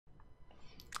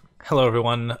Hello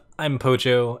everyone, I'm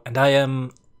Pojo, and I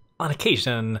am, on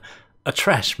occasion, a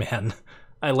trash man.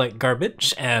 I like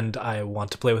garbage, and I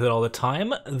want to play with it all the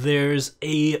time. There's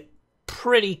a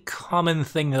pretty common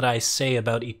thing that I say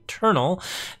about Eternal,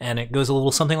 and it goes a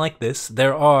little something like this.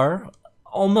 There are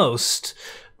almost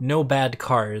no bad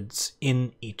cards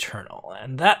in Eternal,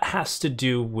 and that has to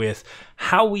do with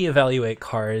how we evaluate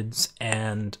cards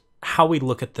and how we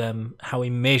look at them, how we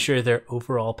measure their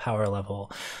overall power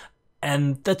level.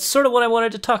 And that's sort of what I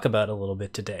wanted to talk about a little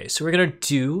bit today. So we're going to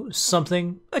do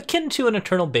something akin to an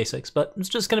Eternal Basics, but it's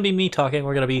just going to be me talking.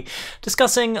 We're going to be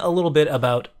discussing a little bit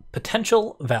about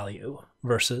potential value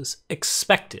versus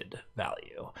expected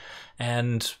value.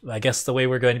 And I guess the way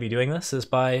we're going to be doing this is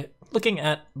by looking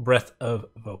at Breath of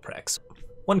Voprex.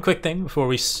 One quick thing before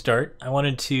we start, I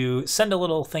wanted to send a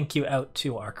little thank you out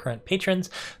to our current patrons: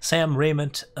 Sam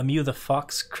Raymond, Amu the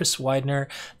Fox, Chris Widener,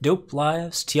 Dope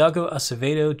Lives, Tiago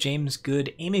Acevedo, James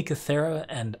Good, Amy Cathera,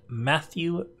 and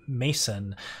Matthew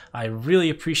Mason. I really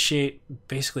appreciate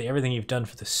basically everything you've done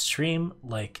for the stream.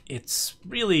 Like, it's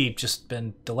really just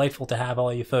been delightful to have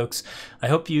all you folks. I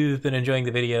hope you've been enjoying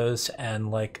the videos, and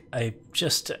like, I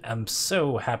just am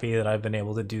so happy that I've been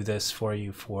able to do this for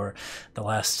you for the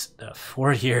last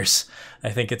 4 years, I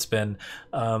think it's been.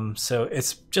 So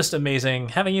it's just amazing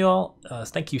having you all.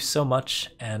 Thank you so much.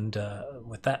 And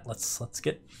with that, let's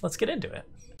get into it.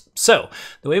 So,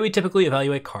 the way we typically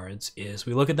evaluate cards is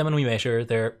we look at them and we measure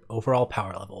their overall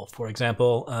power level. For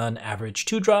example, an average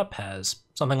 2-drop has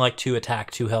something like 2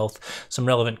 attack, 2 health, some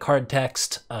relevant card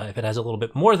text. If it has a little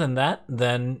bit more than that,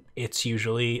 then it's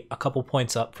usually a couple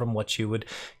points up from what you would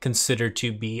consider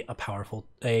to be a powerful,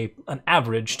 an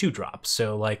average 2-drop.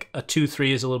 So like a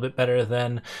 2-3 is a little bit better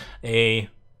than a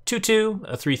 2-2,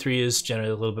 a 3-3 is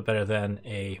generally a little bit better than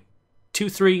a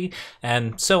 2-3,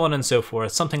 and so on and so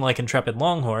forth. Something like Intrepid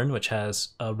Longhorn, which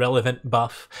has a relevant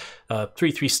buff,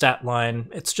 3-3 stat line.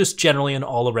 It's just generally an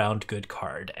all-around good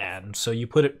card, and so you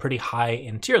put it pretty high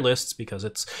in tier lists because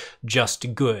it's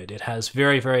just good. It has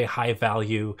very, very high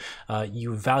value.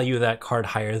 You value that card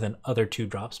higher than other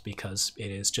 2-drops because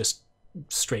it is just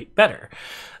straight better.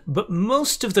 But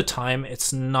most of the time,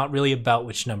 it's not really about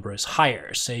which number is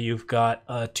higher. Say you've got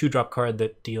a 2-drop card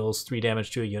that deals 3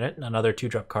 damage to a unit, and another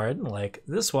 2-drop card, like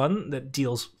this one, that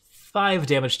deals 5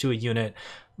 damage to a unit,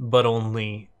 but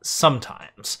only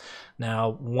sometimes.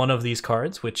 Now, one of these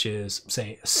cards, which is,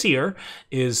 say, Seer,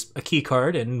 is a key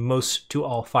card in most to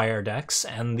all fire decks,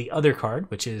 and the other card,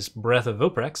 which is Breath of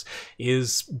Voprex,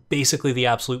 is basically the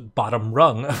absolute bottom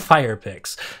rung of fire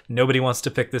picks. Nobody wants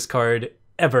to pick this card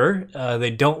ever. They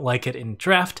don't like it in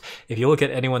draft. If you look at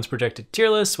anyone's projected tier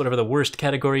list, whatever the worst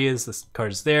category is, this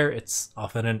card is there. It's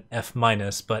often an F-,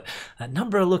 but that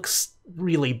number looks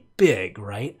really big,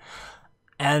 right?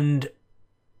 And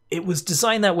it was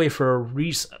designed that way for a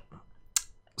reason.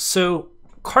 So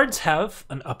cards have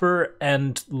an upper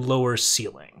and lower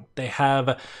ceiling. They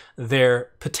have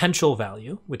their potential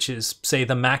value, which is, say,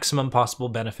 the maximum possible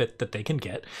benefit that they can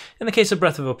get. In the case of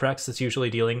Breath of Voprex, that's usually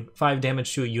dealing 5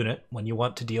 damage to a unit when you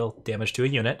want to deal damage to a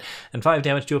unit, and 5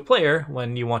 damage to a player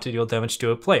when you want to deal damage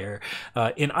to a player.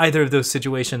 In either of those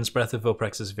situations, Breath of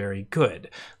Voprex is very good.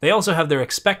 They also have their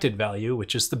expected value,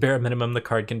 which is the bare minimum the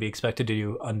card can be expected to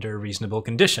do under reasonable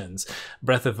conditions.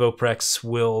 Breath of Voprex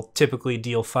will typically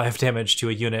deal 5 damage to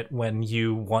a unit when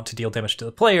you want to deal damage to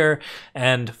the player,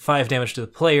 and 5 damage to the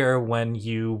player when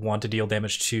you want to deal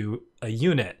damage to a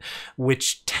unit,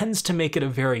 which tends to make it a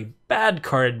very bad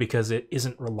card because it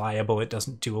isn't reliable. It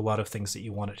doesn't do a lot of things that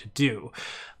you want it to do.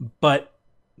 But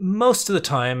most of the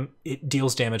time, it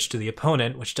deals damage to the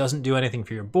opponent, which doesn't do anything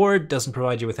for your board, doesn't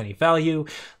provide you with any value.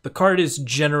 The card is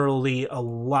generally a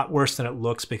lot worse than it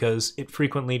looks because it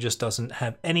frequently just doesn't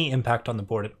have any impact on the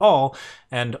board at all,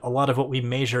 and a lot of what we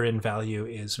measure in value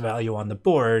is value on the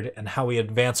board and how we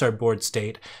advance our board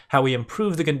state, how we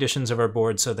improve the conditions of our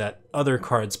board so that other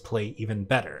cards play even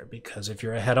better. Because if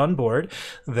you're ahead on board,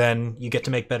 then you get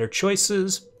to make better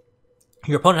choices.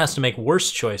 Your opponent has to make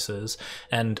worse choices,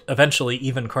 and eventually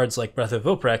even cards like Breath of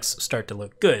Voprex start to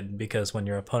look good, because when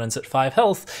your opponent's at 5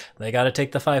 health, they gotta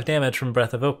take the 5 damage from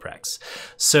Breath of Voprex.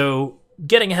 So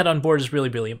getting ahead on board is really,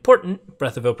 really important.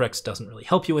 Breath of Voprex doesn't really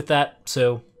help you with that,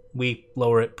 so we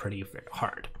lower it pretty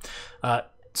hard.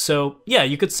 So yeah,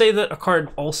 you could say that a card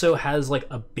also has like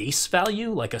a base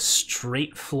value, like a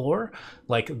straight floor,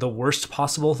 like the worst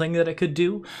possible thing that it could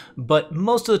do. But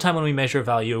most of the time when we measure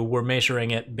value, we're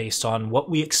measuring it based on what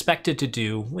we expect it to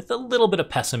do with a little bit of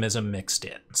pessimism mixed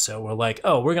in. So we're like,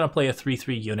 oh, we're going to play a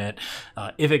 3/3 unit.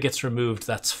 If it gets removed,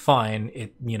 that's fine.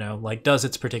 It, like does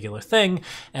its particular thing,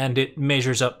 and it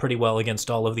measures up pretty well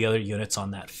against all of the other units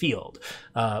on that field.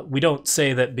 We don't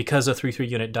say that because a 3/3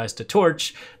 unit dies to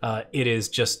torch, it is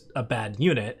just a bad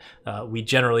unit. We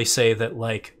generally say that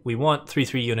like we want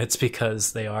 3/3 units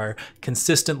because they are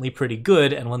consistently pretty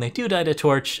good, and when they do die to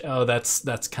torch, oh,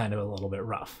 that's kind of a little bit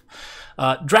rough.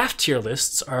 Draft tier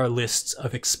lists are lists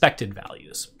of expected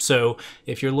values. So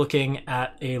if you're looking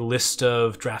at a list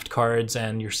of draft cards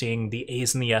and you're seeing the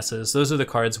A's and the S's, those are the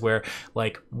cards where,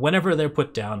 like, whenever they're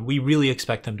put down, we really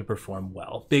expect them to perform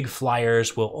well. Big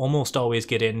flyers will almost always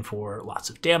get in for lots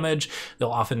of damage. They'll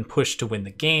often push to win the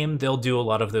game. They'll do a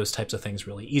lot of those types of things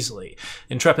really easily.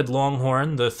 Intrepid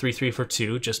Longhorn, the 3/3 for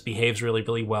 2, just behaves really,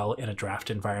 really well in a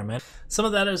draft environment. Some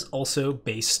of that is also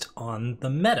based on the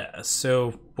meta.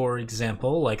 So for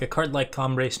example, like a card like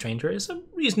Combre Stranger is a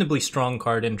reasonably strong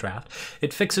card in draft.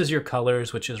 It fixes your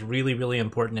colors, which is really, really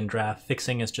important in draft.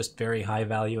 Fixing is just very high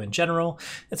value in general.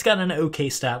 It's got an okay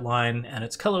stat line, and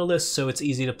it's colorless, so it's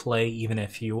easy to play even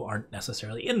if you aren't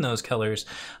necessarily in those colors.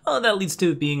 That leads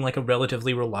to it being like a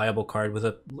relatively reliable card with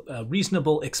a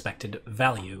reasonable expected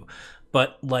value.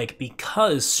 But like,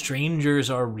 because strangers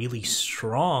are really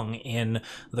strong in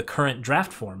the current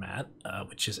draft format,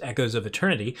 which is Echoes of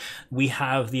Eternity, we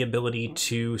have the ability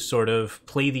to sort of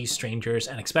play these strangers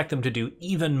and expect them to do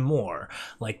even more.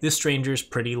 Like, this stranger's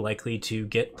pretty likely to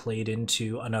get played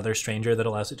into another stranger that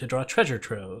allows it to draw treasure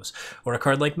troves, or a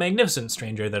card like Magnificent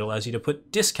Stranger that allows you to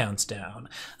put discounts down.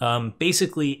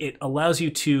 Basically, it allows you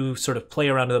to sort of play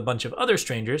around with a bunch of other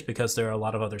strangers because there are a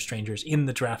lot of other strangers in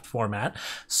the draft format.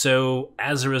 So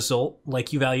as a result,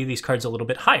 like, you value these cards a little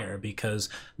bit higher because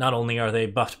not only are they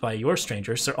buffed by your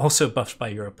strangers, they're also buffed by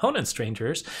your opponent's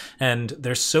strangers, and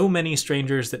there's so many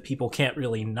strangers that people can't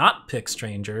really not pick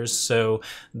strangers. So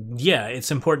yeah, it's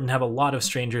important to have a lot of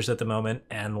strangers at the moment,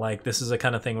 and like, this is a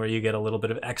kind of thing where you get a little bit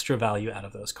of extra value out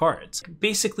of those cards.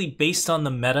 Basically, based on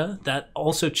the meta, that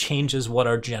also changes what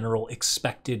our general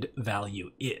expected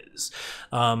value is.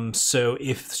 So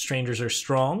if strangers are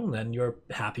strong, then you're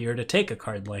happier to take a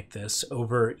card like this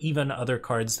over even other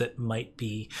cards that might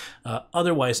be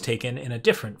otherwise taken in a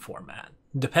different format.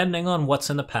 Depending on what's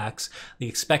in the packs, the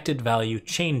expected value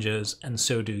changes, and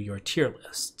so do your tier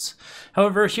lists.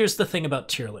 However, here's the thing about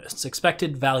tier lists.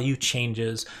 Expected value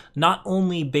changes not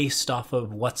only based off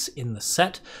of what's in the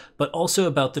set, but also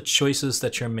about the choices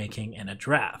that you're making in a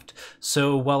draft.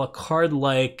 So while a card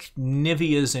like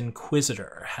Nivea's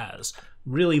Inquisitor has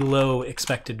really low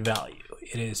expected value,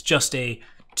 it is just a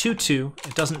 2/2.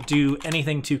 It doesn't do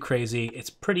anything too crazy. It's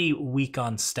pretty weak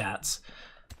on stats,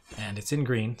 and it's in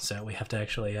green, so we have to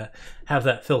actually have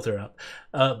that filter up.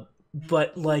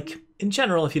 But like, in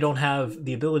general, if you don't have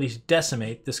the ability to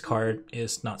decimate, this card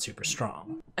is not super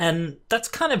strong. And that's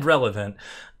kind of relevant.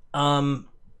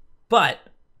 But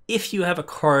if you have a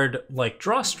card like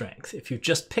Draw Strength, if you've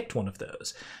just picked one of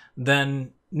those,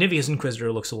 then Nivea's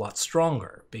Inquisitor looks a lot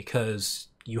stronger because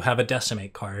you have a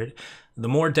decimate card. The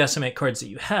more decimate cards that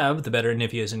you have, the better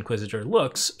Nivea's Inquisitor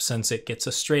looks, since it gets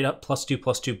a straight up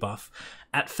 +2/+2 buff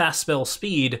at fast spell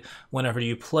speed whenever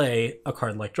you play a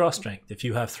card like Draw Strength. If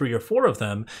you have 3 or 4 of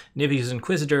them, Nivea's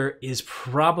Inquisitor is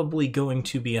probably going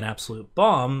to be an absolute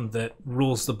bomb that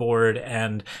rules the board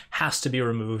and has to be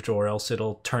removed, or else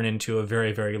it'll turn into a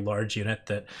very, very large unit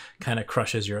that kind of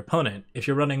crushes your opponent. If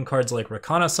you're running cards like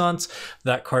Reconnaissance,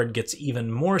 that card gets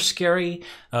even more scary.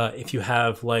 If you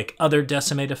have like other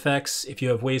decimate effects, if you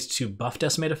have ways to buff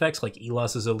decimate effects like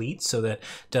Elas's Elite so that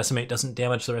decimate doesn't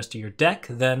damage the rest of your deck,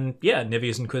 then yeah,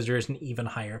 Nivea's Inquisitor is an even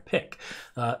higher pick.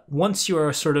 Once you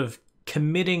are sort of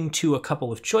committing to a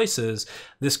couple of choices,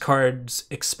 this card's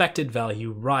expected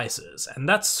value rises, and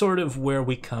that's sort of where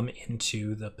we come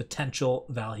into the potential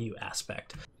value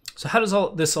aspect. So how does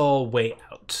this all weigh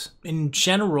out? In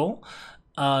general,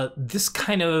 this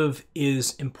kind of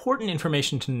is important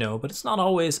information to know, but it's not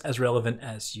always as relevant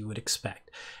as you would expect.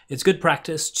 It's good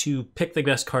practice to pick the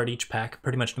best card each pack,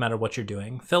 pretty much no matter what you're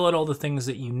doing. Fill out all the things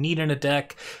that you need in a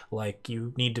deck, like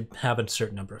you need to have a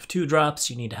certain number of 2-drops,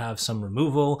 you need to have some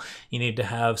removal, you need to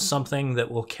have something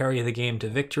that will carry the game to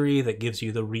victory, that gives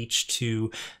you the reach to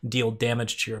deal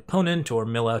damage to your opponent or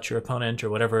mill out your opponent or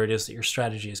whatever it is that your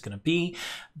strategy is going to be.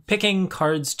 Picking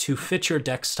cards to fit your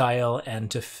deck style and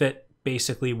to fit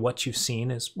basically what you've seen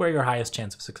is where your highest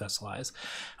chance of success lies.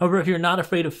 However, if you're not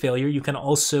afraid of failure, you can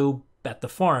also at the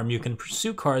farm, you can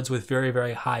pursue cards with very,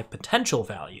 very high potential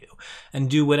value and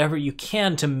do whatever you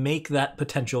can to make that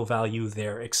potential value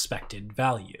their expected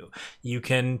value. You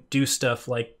can do stuff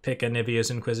like pick a Nivea's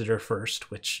Inquisitor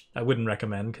first, which I wouldn't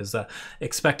recommend because the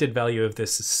expected value of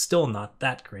this is still not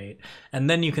that great. And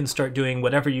then you can start doing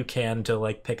whatever you can to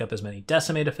like pick up as many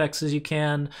decimate effects as you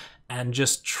can and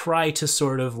just try to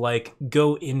sort of like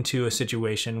go into a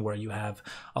situation where you have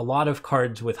a lot of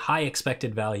cards with high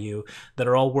expected value that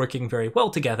are all working very well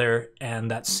together, and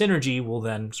that synergy will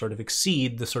then sort of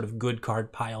exceed the sort of good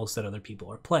card piles that other people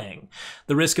are playing.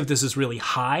 The risk of this is really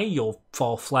high. You'll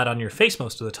fall flat on your face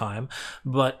most of the time,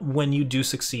 but when you do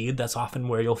succeed, that's often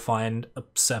where you'll find a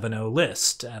 7-0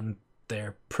 list, and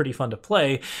they're pretty fun to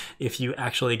play if you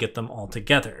actually get them all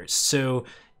together. So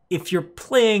if you're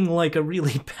playing like a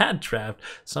really bad draft,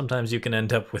 sometimes you can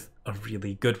end up with a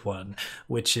really good one,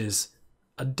 which is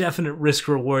a definite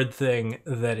risk-reward thing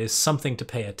that is something to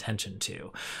pay attention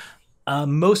to.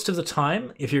 Most of the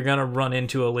time, if you're going to run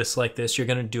into a list like this, you're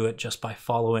going to do it just by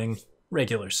following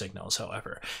regular signals,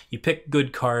 however. You pick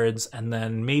good cards, and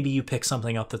then maybe you pick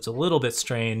something up that's a little bit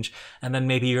strange, and then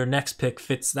maybe your next pick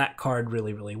fits that card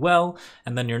really, really well,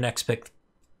 and then your next pick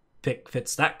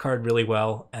fits that card really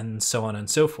well, and so on and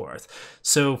so forth.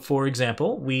 So, for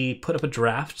example, we put up a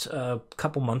draft a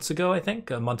couple months ago, I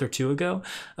think, a month or two ago,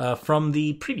 from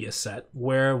the previous set,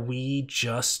 where we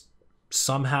just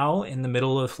somehow, in the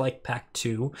middle of like pack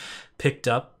 2, picked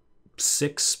up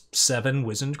 6-7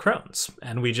 Wizened Crones,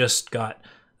 and we just got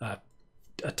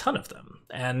a ton of them,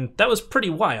 and that was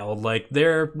pretty wild. Like they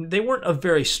weren't a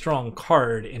very strong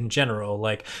card in general.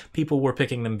 Like people were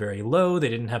picking them very low. They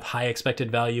didn't have high expected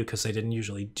value because they didn't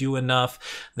usually do enough.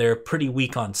 They're pretty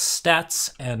weak on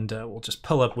stats, and we'll just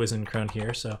pull up Wizened Crone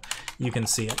here so you can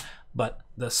see it. But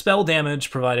the spell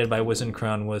damage provided by Wizened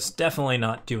Crone was definitely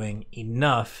not doing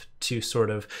enough to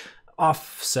sort of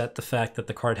offset the fact that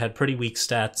the card had pretty weak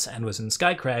stats and was in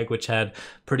Skycrag, which had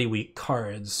pretty weak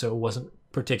cards, so it wasn't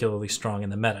particularly strong in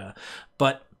the meta.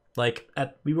 But like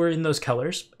we were in those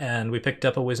colors, and we picked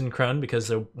up a Wizened Crone because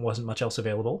there wasn't much else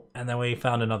available, and then we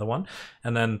found another one,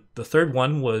 and then the third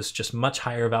one was just much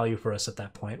higher value for us at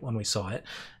that point when we saw it,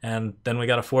 and then we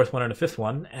got a fourth one and a fifth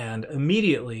one, and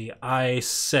immediately I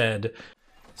said,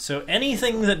 so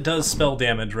anything that does spell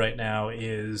damage right now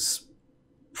is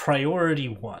priority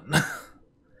 1.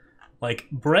 Like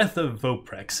Breath of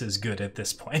Voprex is good at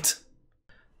this point.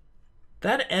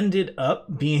 That ended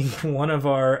up being one of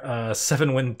our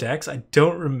 7-win decks. I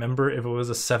don't remember if it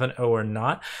was a 7-0 or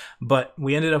not, but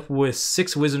we ended up with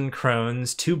 6 Wizened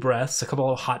Crones, 2 Breaths, a couple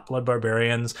of Hot Blood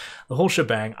Barbarians, the whole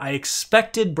shebang. I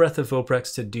expected Breath of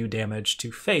Voprex to do damage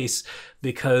to face,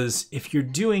 because if you're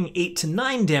doing 8 to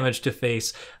 9 damage to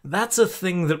face, that's a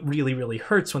thing that really, really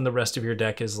hurts when the rest of your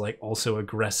deck is like also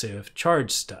aggressive charge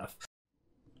stuff.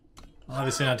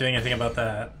 Obviously not doing anything about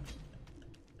that.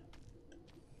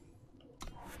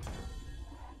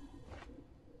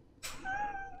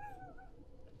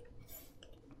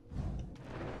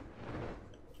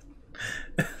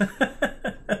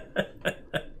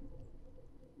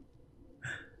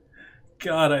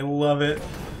 God, I love it.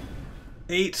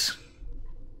 8.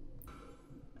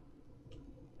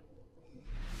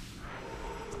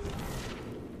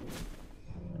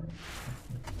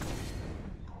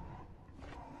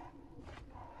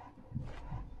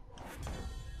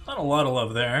 Not a lot of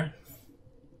love there.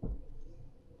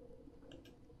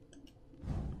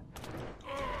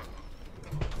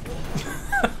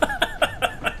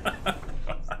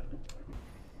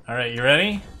 All right, you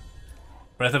ready?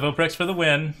 Breath of Voprex for the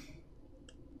win.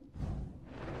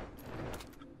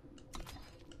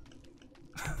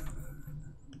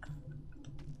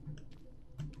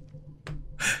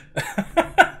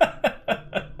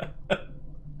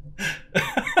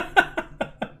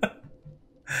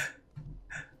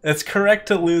 It's correct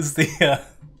to lose the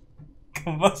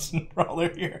combustion roller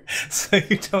here, so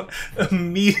you don't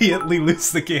immediately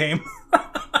lose the game.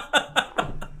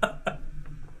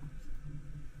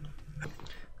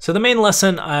 So the main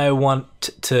lesson I want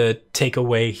to take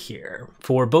away here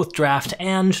for both draft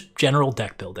and general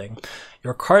deck building,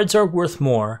 your cards are worth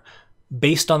more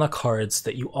based on the cards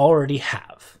that you already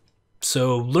have.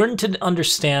 So learn to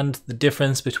understand the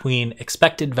difference between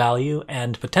expected value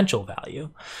and potential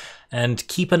value, and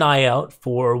keep an eye out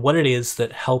for what it is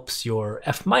that helps your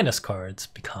F- cards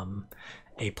become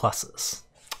A+.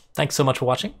 Thanks so much for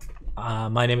watching.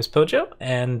 My name is Pojo,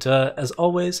 and as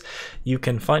always, you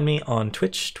can find me on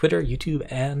Twitch, Twitter, YouTube,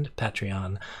 and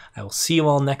Patreon. I will see you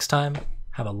all next time.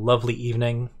 Have a lovely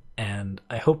evening, and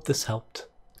I hope this helped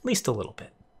at least a little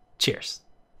bit. Cheers.